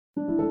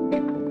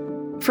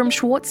From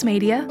Schwartz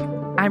Media,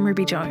 I'm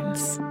Ruby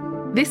Jones.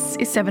 This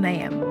is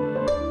 7am.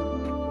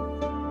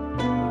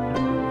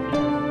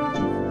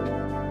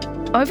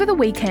 Over the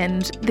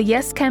weekend, the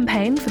Yes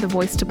campaign for the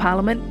Voice to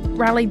Parliament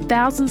rallied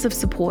thousands of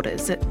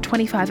supporters at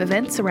 25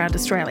 events around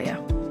Australia.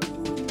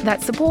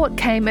 That support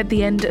came at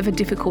the end of a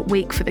difficult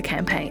week for the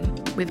campaign,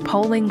 with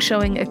polling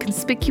showing a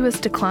conspicuous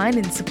decline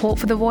in support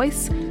for the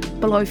Voice,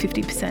 below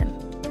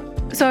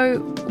 50%. So,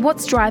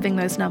 what's driving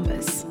those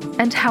numbers?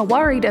 And how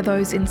worried are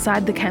those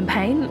inside the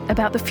campaign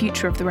about the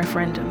future of the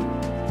referendum?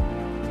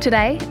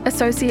 Today,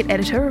 Associate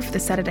Editor of the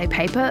Saturday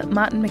paper,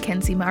 Martin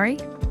Mackenzie Murray,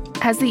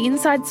 has the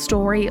inside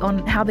story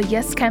on how the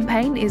Yes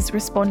campaign is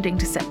responding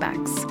to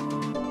setbacks.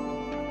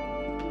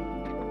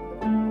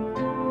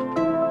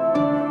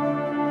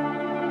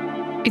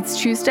 It's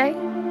Tuesday,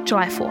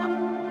 July 4.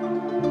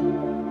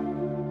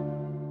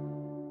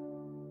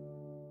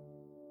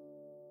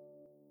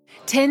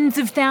 Tens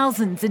of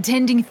thousands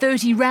attending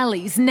 30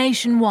 rallies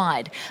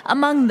nationwide,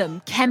 among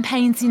them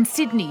campaigns in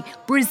Sydney,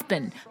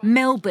 Brisbane,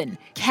 Melbourne,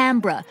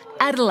 Canberra,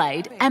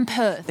 Adelaide and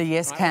Perth. The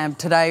Yes Camp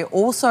today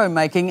also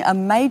making a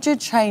major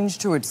change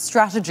to its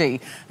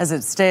strategy as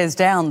it stares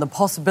down the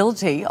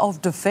possibility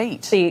of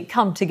defeat. The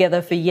Come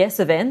Together for Yes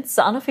events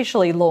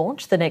unofficially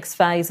launch the next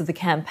phase of the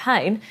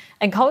campaign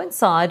and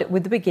coincide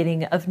with the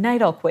beginning of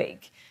NAIDOC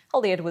Week.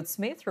 Holly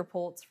Edwards-Smith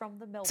reports from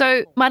the Melbourne.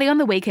 So, Marty, on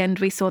the weekend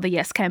we saw the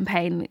Yes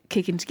campaign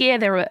kick into gear.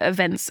 There were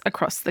events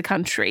across the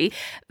country.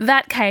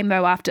 That came,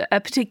 though, after a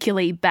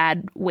particularly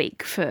bad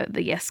week for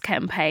the Yes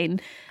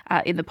campaign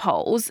in the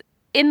polls.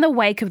 In the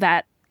wake of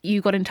that, you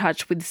got in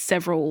touch with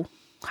several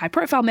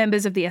high-profile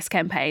members of the Yes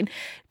campaign.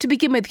 To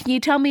begin with, can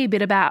you tell me a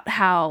bit about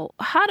how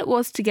hard it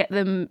was to get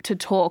them to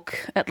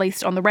talk, at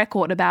least on the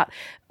record, about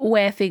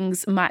where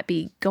things might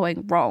be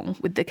going wrong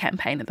with the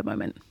campaign at the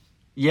moment?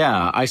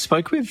 Yeah, I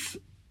spoke with,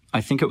 I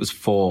think it was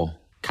 4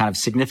 kind of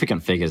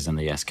significant figures in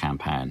the Yes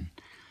campaign.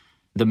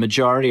 The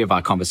majority of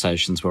our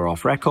conversations were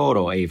off record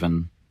or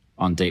even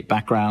on deep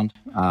background,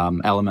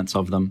 elements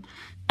of them.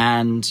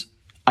 And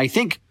I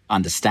think,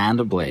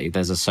 understandably,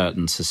 there's a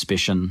certain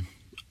suspicion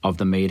of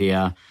the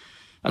media,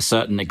 a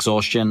certain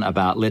exhaustion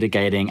about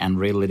litigating and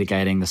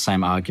relitigating the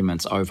same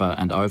arguments over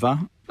and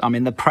over. I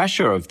mean, the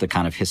pressure of the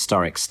kind of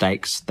historic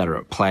stakes that are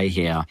at play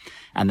here,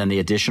 and then the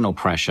additional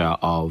pressure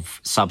of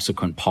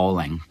subsequent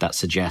polling that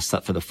suggests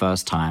that for the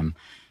first time,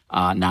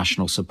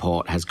 national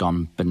support has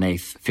gone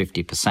beneath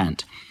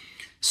 50%.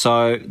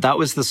 So that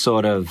was the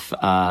sort of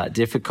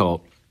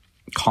difficult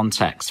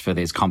context for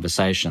these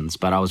conversations,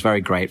 but I was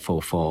very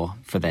grateful for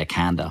their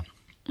candour.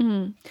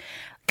 Mm.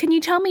 Can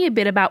you tell me a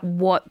bit about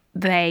what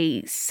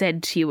they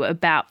said to you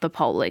about the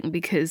polling?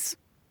 Because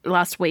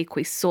last week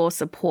we saw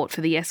support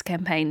for the Yes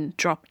campaign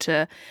drop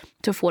to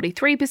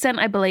 43%,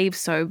 I believe,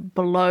 so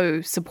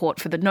below support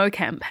for the No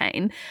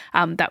campaign.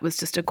 That was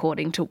just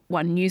according to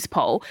one news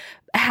poll.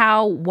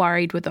 How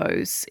worried were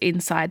those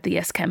inside the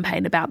Yes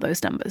campaign about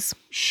those numbers?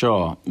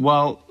 Sure.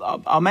 Well,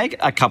 I'll make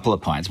a couple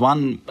of points.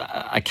 One,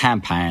 a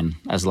campaign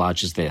as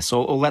large as this,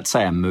 or let's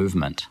say a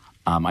movement,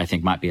 I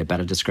think might be a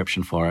better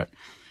description for it,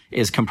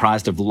 is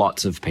comprised of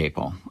lots of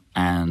people,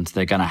 and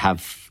they're going to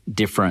have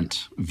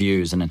different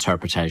views and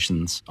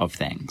interpretations of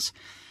things.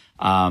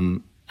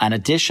 And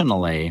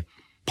additionally,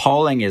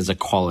 polling is a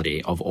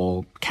quality of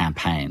all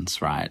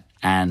campaigns, right?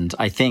 And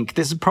I think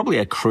this is probably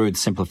a crude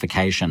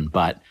simplification,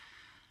 but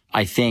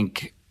I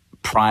think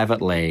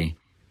privately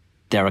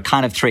there are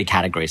kind of 3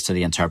 categories to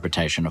the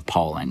interpretation of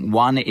polling.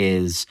 One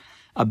is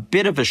a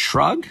bit of a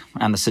shrug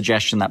and the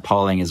suggestion that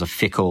polling is a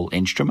fickle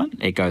instrument.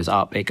 It goes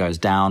up, it goes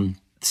down.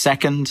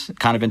 Second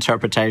kind of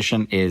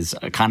interpretation is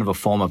a kind of a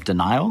form of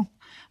denial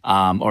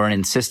or an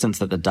insistence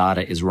that the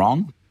data is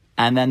wrong.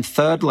 And then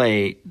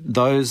thirdly,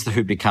 those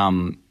who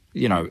become,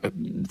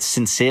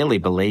 sincerely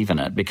believe in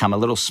it, become a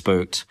little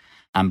spooked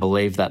and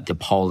believe that the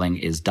polling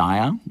is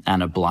dire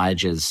and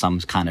obliges some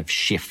kind of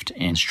shift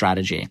in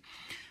strategy.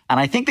 And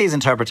I think these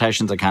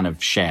interpretations are kind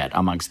of shared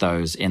amongst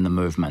those in the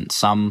movement.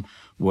 Some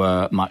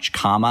were much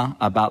calmer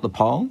about the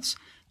polls.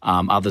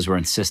 Others were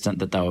insistent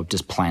that they were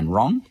just plain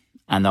wrong.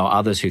 And there were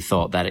others who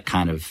thought that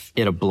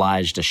it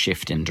obliged a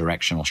shift in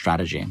directional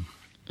strategy.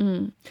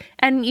 Mm.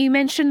 And you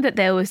mentioned that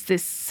there was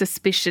this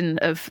suspicion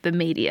of the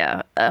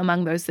media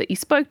among those that you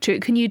spoke to.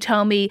 Can you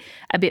tell me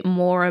a bit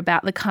more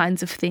about the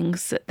kinds of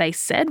things that they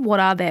said? What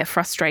are their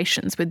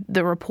frustrations with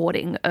the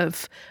reporting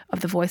of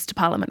the Voice to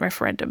Parliament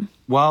referendum?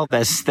 Well,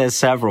 there's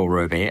several,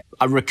 Ruby.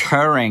 A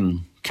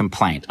recurring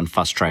complaint and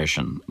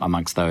frustration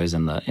amongst those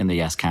in the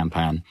Yes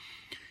campaign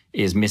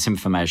is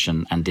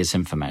misinformation and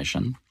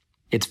disinformation.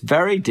 It's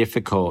very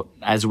difficult,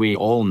 as we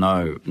all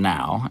know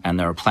now, and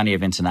there are plenty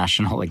of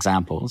international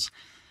examples,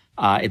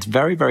 it's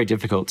very, very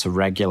difficult to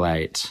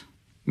regulate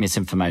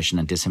misinformation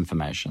and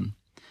disinformation.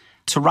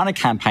 To run a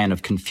campaign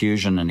of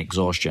confusion and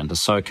exhaustion, to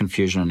sow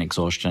confusion and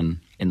exhaustion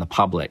in the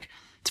public,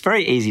 it's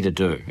very easy to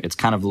do. It's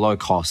kind of low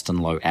cost and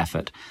low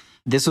effort.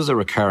 This was a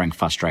recurring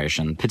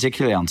frustration,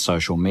 particularly on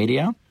social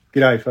media.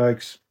 G'day,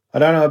 folks. I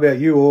don't know about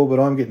you all, but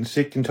I'm getting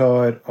sick and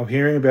tired of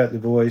hearing about The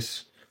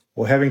Voice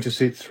or having to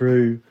sit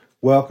through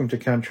welcome to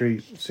country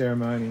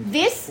ceremony.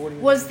 This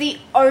was the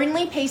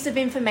only piece of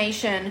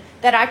information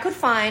that I could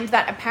find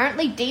that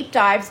apparently deep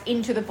dives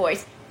into the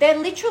voice. They're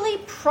literally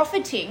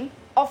profiting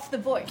off the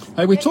voice.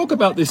 Hey, we talk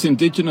about this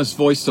Indigenous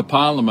voice to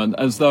Parliament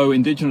as though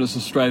Indigenous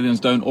Australians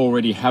don't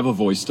already have a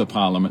voice to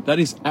Parliament. That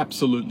is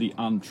absolutely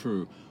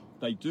untrue.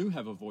 They do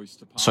have a voice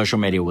to Parliament. Social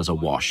media was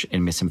awash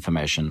in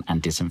misinformation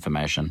and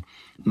disinformation.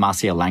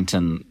 Marcia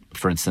Langton,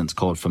 for instance,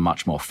 called for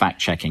much more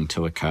fact-checking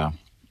to occur.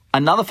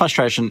 Another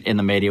frustration in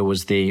the media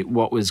was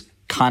what was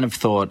kind of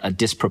thought a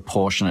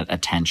disproportionate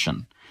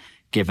attention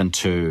given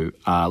to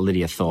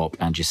Lydia Thorpe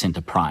and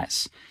Jacinta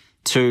Price,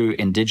 two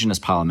Indigenous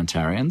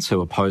parliamentarians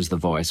who opposed the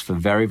voice for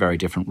very, very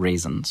different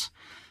reasons.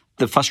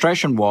 The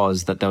frustration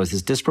was that there was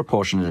this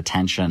disproportionate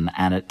attention,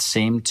 and it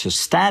seemed to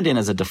stand in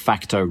as a de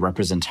facto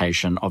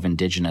representation of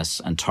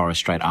Indigenous and Torres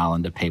Strait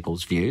Islander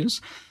people's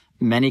views.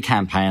 Many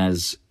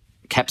campaigners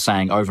kept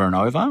saying over and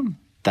over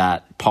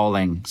that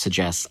polling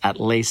suggests at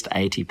least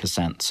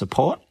 80%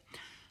 support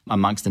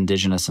amongst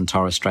Indigenous and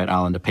Torres Strait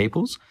Islander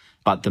peoples,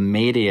 but the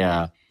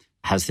media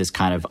has this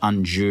kind of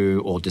undue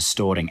or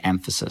distorting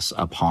emphasis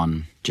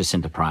upon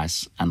Jacinta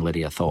Price and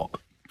Lydia Thorpe.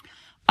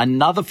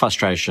 Another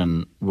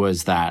frustration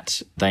was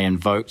that they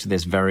invoked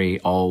this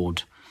very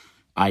old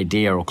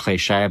idea or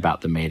cliche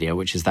about the media,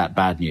 which is that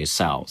bad news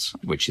sells,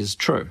 which is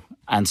true.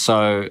 And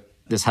so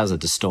this has a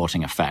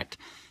distorting effect.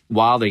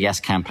 While the Yes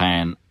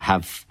campaign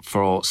have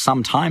for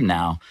some time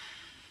now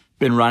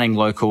been running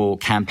local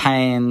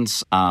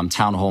campaigns, town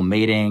hall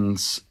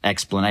meetings,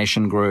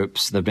 explanation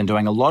groups. They've been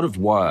doing a lot of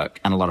work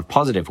and a lot of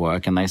positive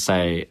work, and they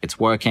say it's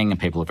working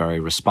and people are very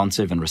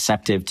responsive and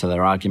receptive to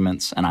their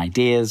arguments and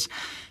ideas.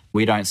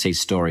 We don't see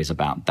stories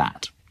about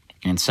that.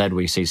 Instead,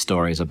 we see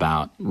stories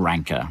about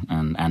rancor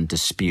and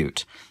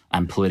dispute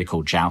and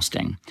political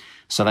jousting.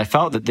 So they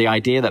felt that the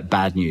idea that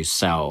bad news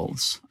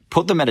sells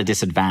put them at a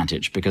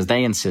disadvantage because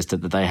they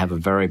insisted that they have a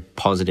very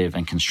positive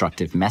and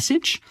constructive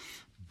message.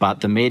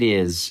 But the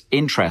media's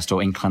interest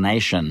or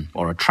inclination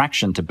or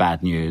attraction to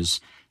bad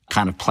news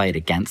kind of played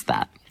against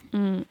that.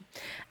 Mm.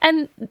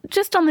 And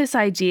just on this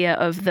idea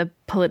of the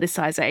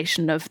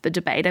politicisation of the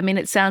debate, I mean,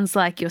 it sounds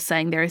like you're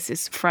saying there is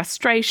this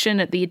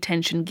frustration at the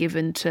attention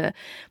given to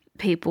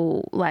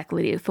people like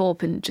Lydia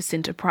Thorpe and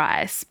Jacinta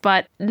Price.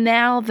 But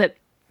now that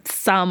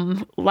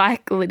some,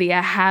 like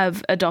Lydia,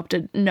 have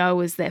adopted no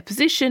as their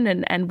position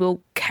and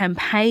will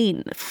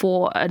campaign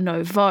for a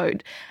no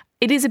vote,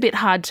 it is a bit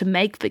hard to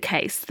make the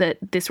case that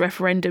this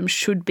referendum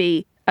should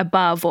be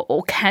above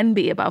or can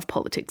be above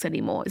politics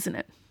anymore, isn't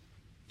it?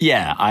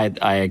 Yeah,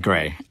 I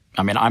agree.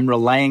 I mean, I'm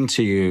relaying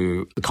to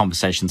you the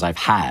conversations I've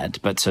had,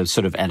 but to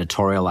sort of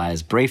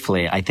editorialise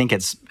briefly, I think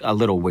it's a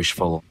little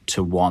wishful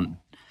to want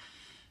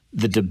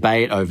the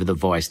debate over the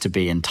voice to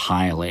be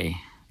entirely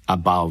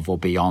above or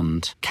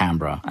beyond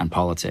Canberra and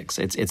politics.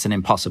 It's an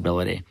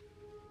impossibility.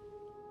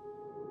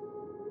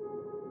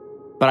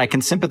 But I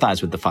can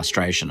sympathise with the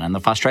frustration, and the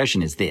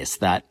frustration is this,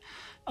 that,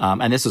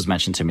 and this was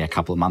mentioned to me a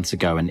couple of months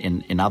ago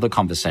in other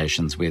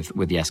conversations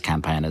with Yes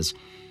campaigners,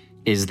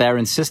 is their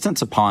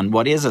insistence upon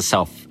what is a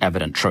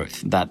self-evident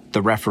truth, that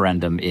the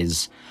referendum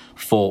is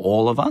for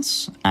all of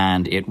us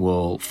and it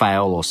will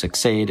fail or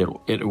succeed,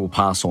 it will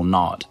pass or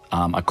not,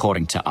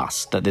 according to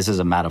us, that this is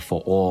a matter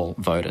for all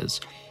voters.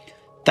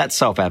 That's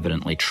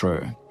self-evidently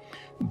true,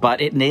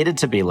 but it needed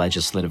to be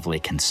legislatively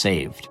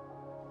conceived.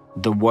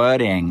 The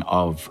wording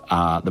of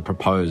the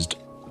proposed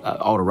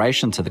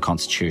alteration to the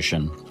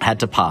Constitution had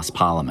to pass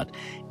Parliament.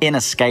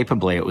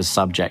 Inescapably, it was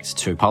subject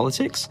to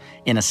politics,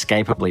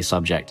 inescapably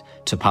subject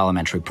to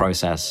parliamentary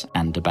process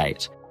and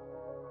debate.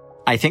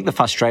 I think the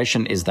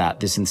frustration is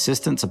that this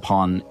insistence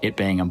upon it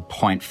being a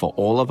point for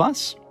all of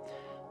us,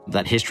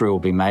 that history will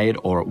be made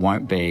or it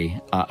won't be,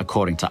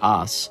 according to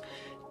us,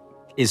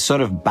 is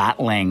sort of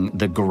battling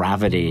the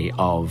gravity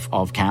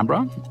of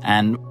Canberra.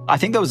 And I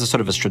think there was a sort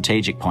of a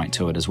strategic point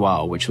to it as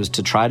well, which was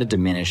to try to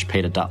diminish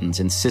Peter Dutton's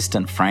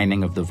insistent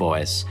framing of the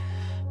voice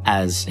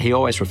as he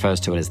always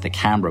refers to it as the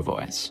Canberra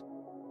voice.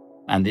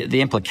 And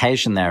the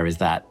implication there is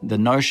that the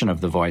notion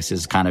of the voice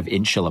is kind of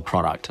insular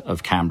product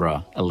of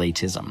Canberra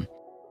elitism.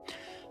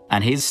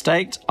 And he's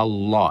staked a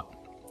lot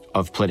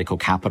of political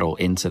capital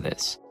into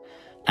this.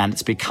 And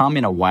it's become,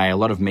 in a way, a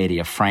lot of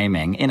media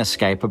framing,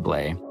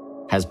 inescapably,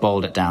 has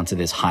boiled it down to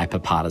this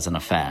hyper-partisan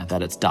affair,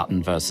 that it's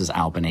Dutton versus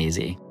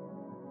Albanese.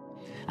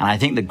 And I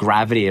think the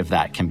gravity of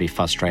that can be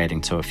frustrating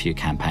to a few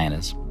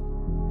campaigners.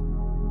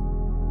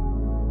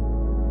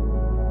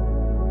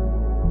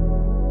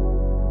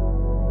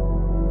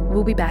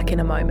 We'll be back in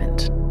a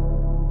moment.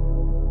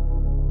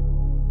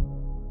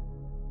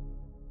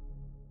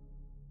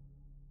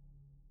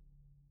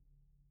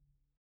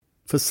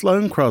 For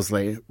Sloane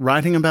Crosley,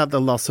 writing about the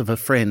loss of a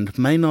friend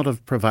may not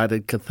have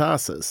provided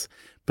catharsis,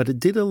 but it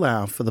did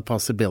allow for the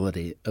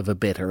possibility of a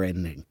better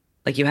ending.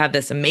 Like, you have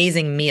this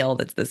amazing meal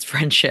that's this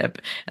friendship,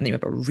 and then you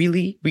have a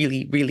really,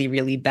 really, really,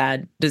 really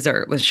bad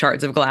dessert with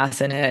shards of glass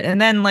in it. And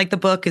then, like, the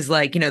book is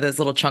like, you know, those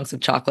little chunks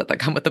of chocolate that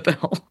come with the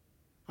bill.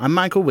 I'm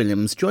Michael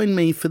Williams. Join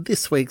me for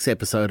this week's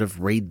episode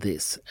of Read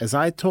This, as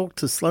I talk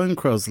to Sloane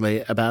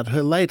Crosley about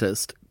her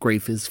latest,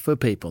 Grief is for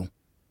People.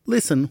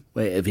 Listen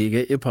wherever you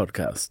get your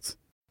podcasts.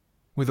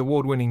 With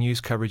award-winning news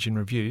coverage and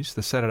reviews,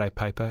 The Saturday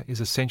Paper is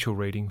essential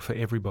reading for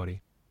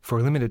everybody. For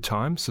a limited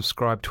time,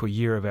 subscribe to a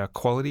year of our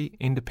quality,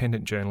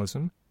 independent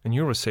journalism, and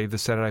you'll receive The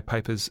Saturday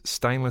Paper's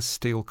stainless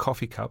steel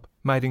coffee cup,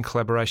 made in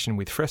collaboration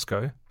with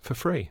Fresco, for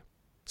free.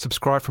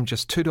 Subscribe from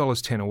just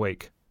 $2.10 a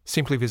week.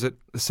 Simply visit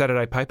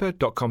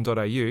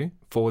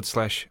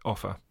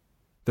thesaturdaypaper.com.au/offer.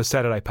 The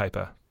Saturday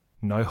Paper.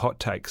 No hot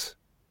takes.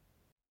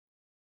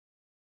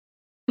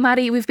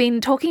 Marty, we've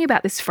been talking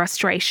about this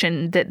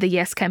frustration that the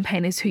Yes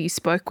campaigners who you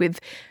spoke with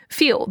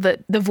feel,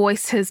 that The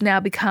Voice has now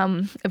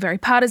become a very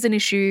partisan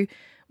issue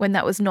when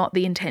that was not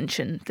the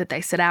intention that they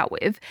set out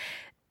with.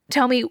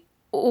 Tell me,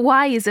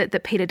 why is it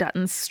that Peter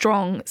Dutton's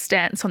strong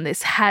stance on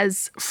this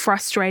has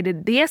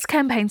frustrated the Yes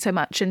campaign so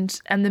much and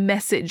the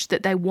message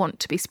that they want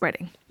to be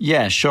spreading?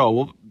 Yeah, sure.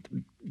 Well,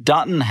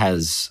 Dutton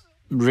has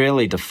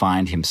really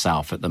defined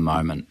himself at the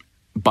moment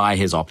by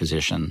his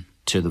opposition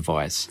to The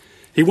Voice.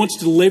 He wants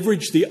to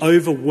leverage the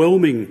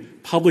overwhelming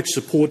public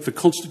support for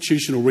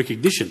constitutional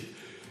recognition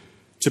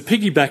to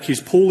piggyback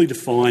his poorly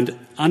defined,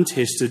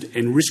 untested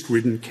and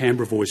risk-ridden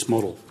Canberra Voice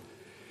model.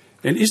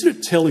 And isn't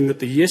it telling that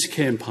the Yes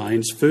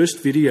campaign's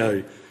first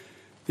video,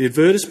 the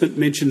advertisement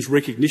mentions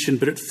recognition,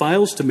 but it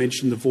fails to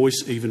mention The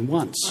Voice even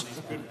once?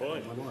 And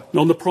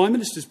on the Prime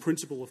Minister's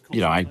principle of...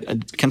 I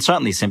can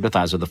certainly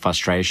sympathise with the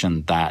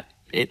frustration that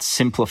it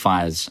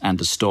simplifies and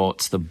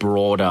distorts the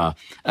broader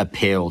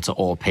appeal to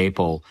all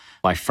people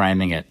by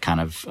framing it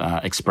kind of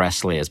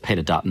expressly as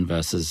Peter Dutton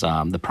versus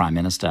the Prime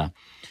Minister.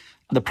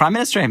 The Prime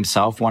Minister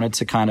himself wanted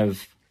to kind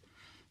of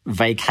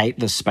vacate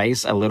the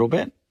space a little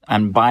bit.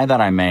 And by that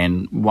I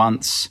mean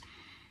once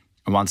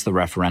the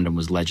referendum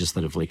was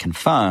legislatively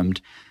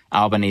confirmed,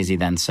 Albanese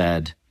then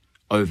said,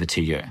 over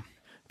to you.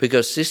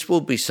 Because this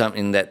will be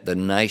something that the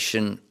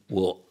nation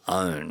will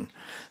own.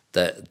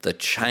 The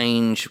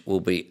change will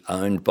be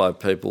owned by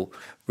people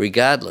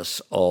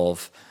regardless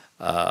of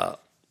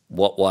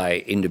what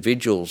way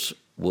individuals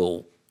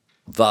will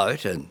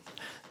vote, and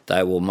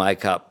they will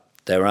make up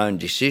their own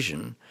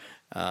decision.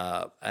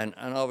 And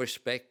I'll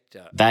respect...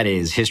 That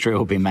is, history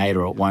will be made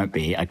or it won't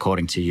be,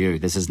 according to you.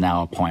 This is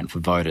now a point for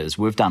voters.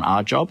 We've done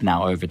our job,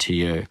 now over to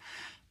you.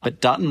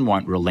 But Dutton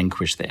won't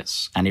relinquish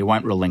this, and he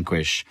won't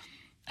relinquish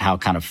how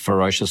kind of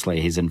ferociously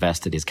he's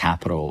invested his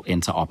capital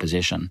into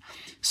opposition.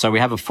 So we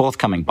have a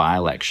forthcoming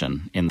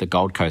by-election in the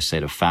Gold Coast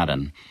seat of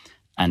Fadden,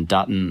 and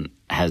Dutton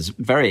has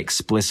very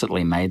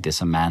explicitly made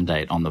this a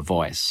mandate on The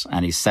Voice,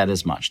 and he said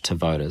as much to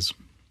voters.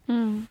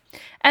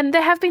 And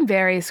there have been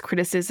various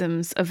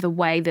criticisms of the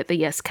way that the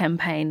Yes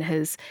campaign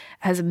has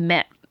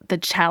met the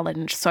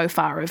challenge so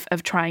far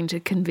of trying to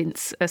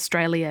convince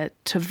Australia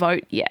to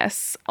vote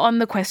yes. On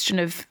the question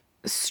of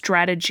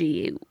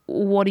strategy,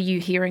 what are you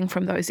hearing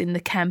from those in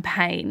the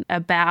campaign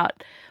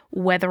about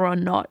whether or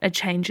not a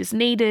change is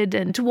needed,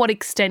 and to what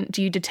extent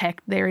do you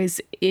detect there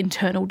is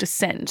internal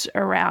dissent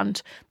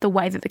around the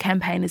way that the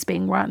campaign is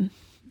being run?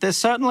 There's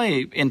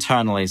certainly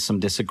internally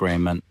some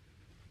disagreement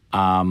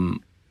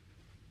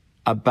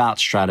about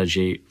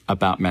strategy,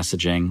 about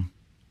messaging.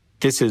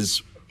 This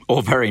is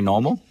all very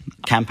normal.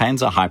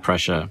 Campaigns are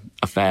high-pressure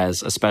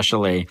affairs,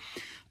 especially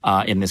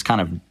in this kind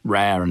of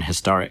rare and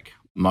historic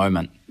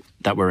moment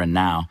that we're in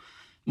now.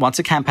 Once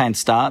a campaign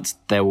starts,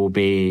 there will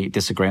be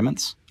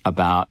disagreements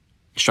about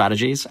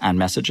strategies and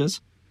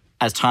messages.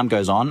 As time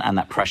goes on and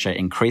that pressure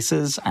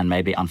increases and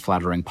maybe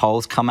unflattering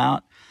polls come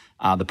out,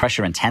 the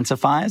pressure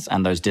intensifies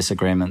and those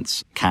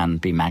disagreements can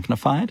be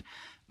magnified.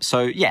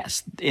 So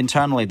yes,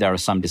 internally there are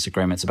some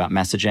disagreements about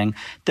messaging.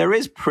 There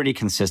is pretty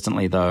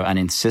consistently, though, an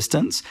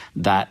insistence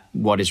that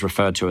what is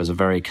referred to as a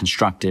very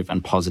constructive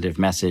and positive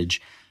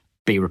message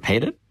be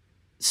repeated.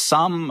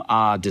 Some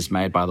are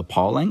dismayed by the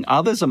polling.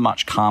 Others are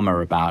much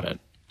calmer about it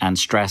and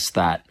stress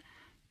that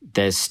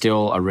there's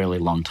still a really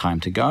long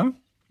time to go.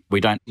 We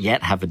don't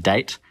yet have a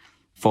date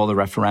for the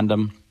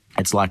referendum.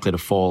 It's likely to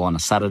fall on a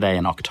Saturday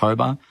in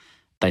October.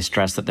 They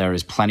stress that there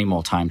is plenty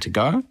more time to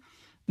go.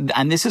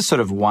 And this is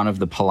sort of one of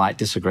the polite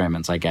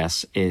disagreements, I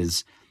guess,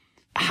 is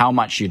how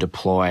much you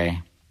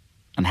deploy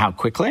and how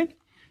quickly.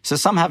 So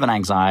some have an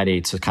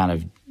anxiety to kind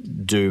of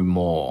do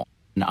more.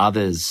 And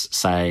others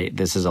say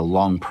this is a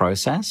long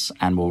process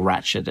and will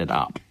ratchet it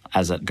up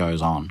as it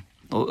goes on.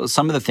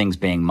 Some of the things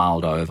being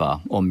mulled over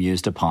or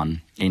mused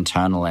upon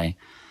internally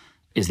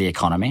is the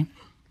economy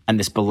and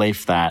this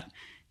belief that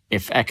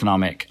if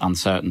economic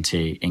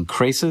uncertainty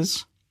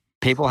increases,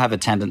 people have a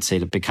tendency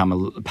to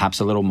become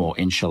perhaps a little more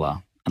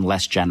insular and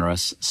less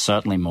generous,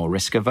 certainly more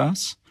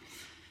risk-averse.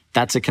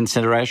 That's a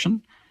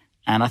consideration.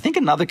 And I think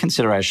another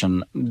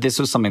consideration, this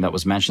was something that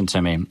was mentioned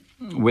to me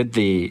with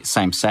the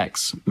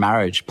same-sex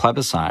marriage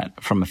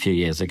plebiscite from a few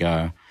years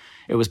ago.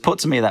 It was put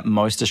to me that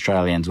most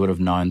Australians would have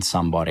known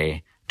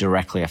somebody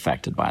directly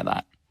affected by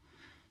that.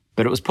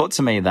 But it was put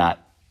to me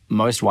that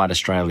most white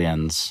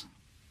Australians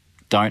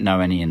don't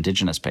know any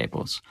Indigenous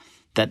peoples,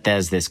 that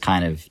there's this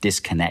kind of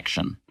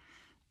disconnection.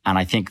 And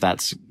I think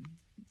that's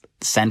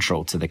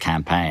central to the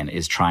campaign,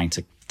 is trying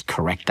to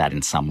correct that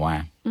in some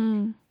way.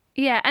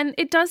 Yeah, and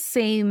it does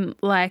seem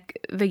like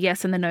the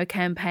Yes and the No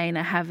campaign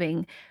are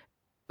having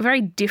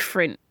very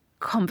different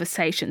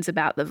conversations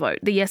about the vote.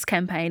 The Yes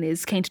campaign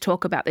is keen to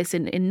talk about this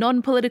in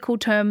non-political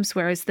terms,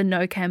 whereas the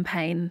No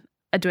campaign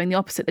are doing the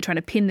opposite. They're trying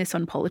to pin this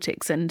on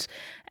politics and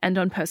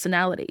on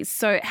personalities.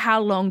 So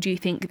how long do you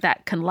think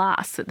that can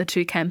last, that the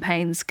two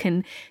campaigns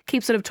can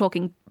keep sort of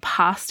talking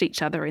past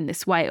each other in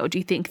this way? Or do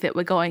you think that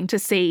we're going to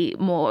see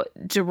more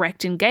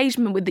direct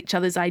engagement with each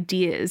other's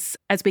ideas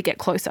as we get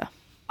closer?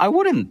 I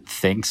wouldn't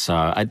think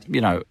so.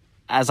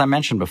 As I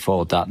mentioned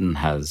before, Dutton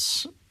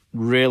has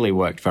really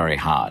worked very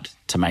hard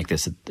to make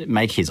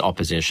his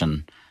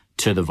opposition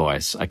to The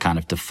Voice a kind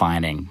of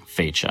defining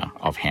feature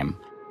of him.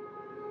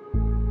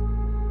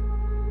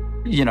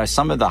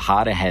 Some of the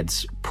harder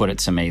heads put it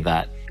to me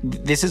that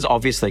this is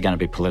obviously going to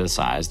be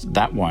politicised.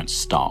 That won't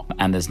stop,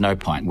 and there's no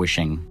point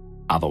wishing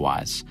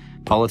otherwise.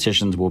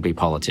 Politicians will be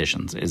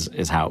politicians,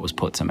 is how it was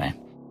put to me.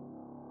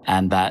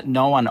 And that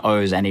no one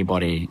owes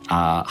anybody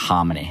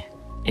harmony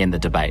in the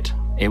debate.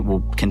 It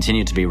will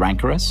continue to be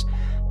rancorous,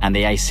 and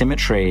the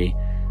asymmetry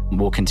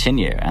will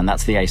continue. And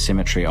that's the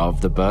asymmetry of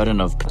the burden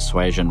of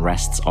persuasion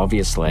rests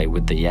obviously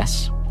with the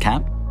Yes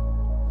camp.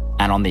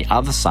 And on the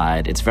other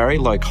side, it's very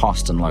low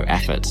cost and low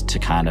effort to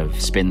kind of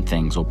spin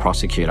things or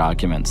prosecute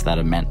arguments that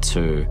are meant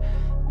to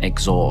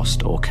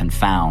exhaust or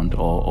confound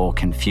or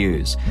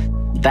confuse.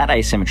 That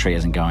asymmetry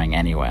isn't going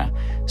anywhere.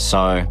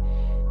 So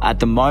at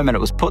the moment, it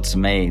was put to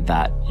me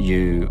that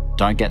you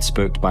don't get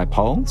spooked by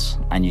polls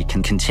and you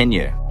can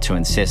continue to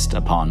insist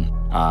upon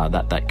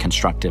that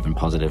constructive and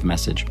positive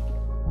message.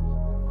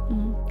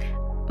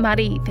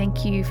 Marty,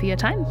 thank you for your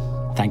time.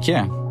 Thank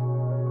you.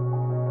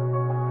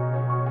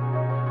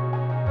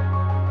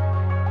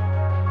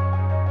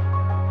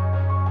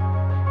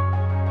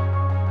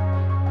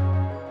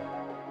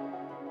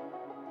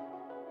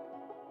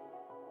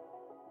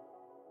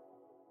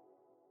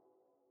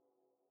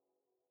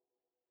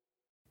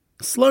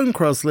 Sloane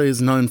Crosley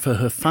is known for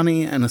her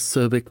funny and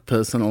acerbic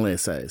personal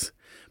essays,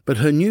 but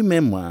her new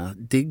memoir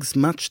digs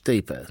much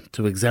deeper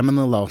to examine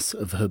the loss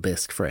of her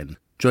best friend.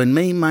 Join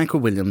me, Michael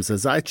Williams,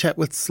 as I chat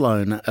with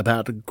Sloane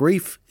about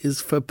Grief is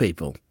for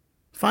People.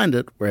 Find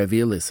it wherever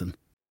you listen.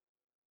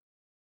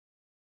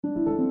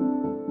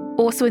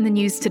 Also in the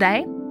news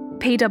today,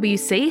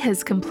 PwC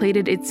has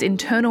completed its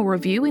internal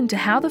review into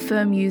how the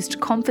firm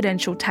used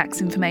confidential tax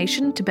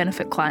information to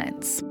benefit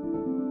clients.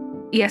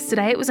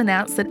 Yesterday, it was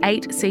announced that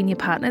 8 senior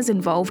partners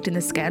involved in the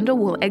scandal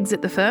will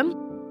exit the firm,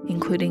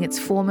 including its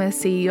former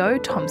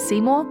CEO, Tom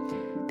Seymour.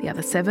 The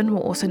other 7 were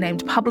also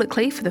named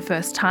publicly for the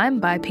first time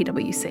by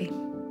PwC.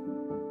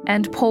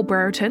 And Paul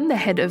Brereton, the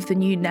head of the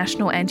new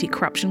National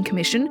Anti-Corruption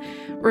Commission,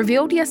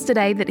 revealed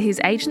yesterday that his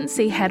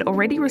agency had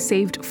already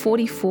received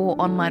 44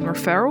 online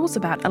referrals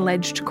about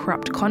alleged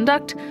corrupt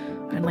conduct,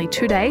 only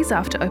 2 days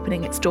after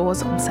opening its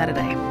doors on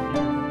Saturday.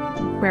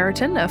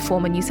 Brereton, a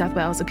former New South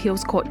Wales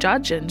Appeals Court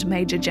judge and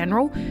Major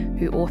General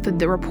who authored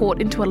the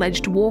report into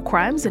alleged war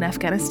crimes in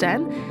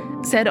Afghanistan,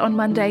 said on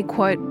Monday,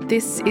 quote,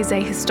 "This is a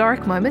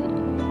historic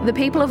moment. The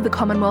people of the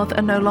Commonwealth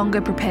are no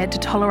longer prepared to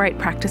tolerate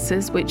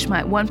practices which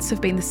might once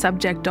have been the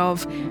subject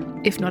of,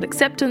 if not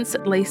acceptance,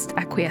 at least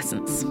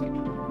acquiescence."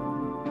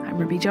 I'm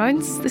Ruby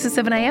Jones. This is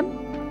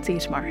 7am. See you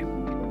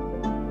tomorrow.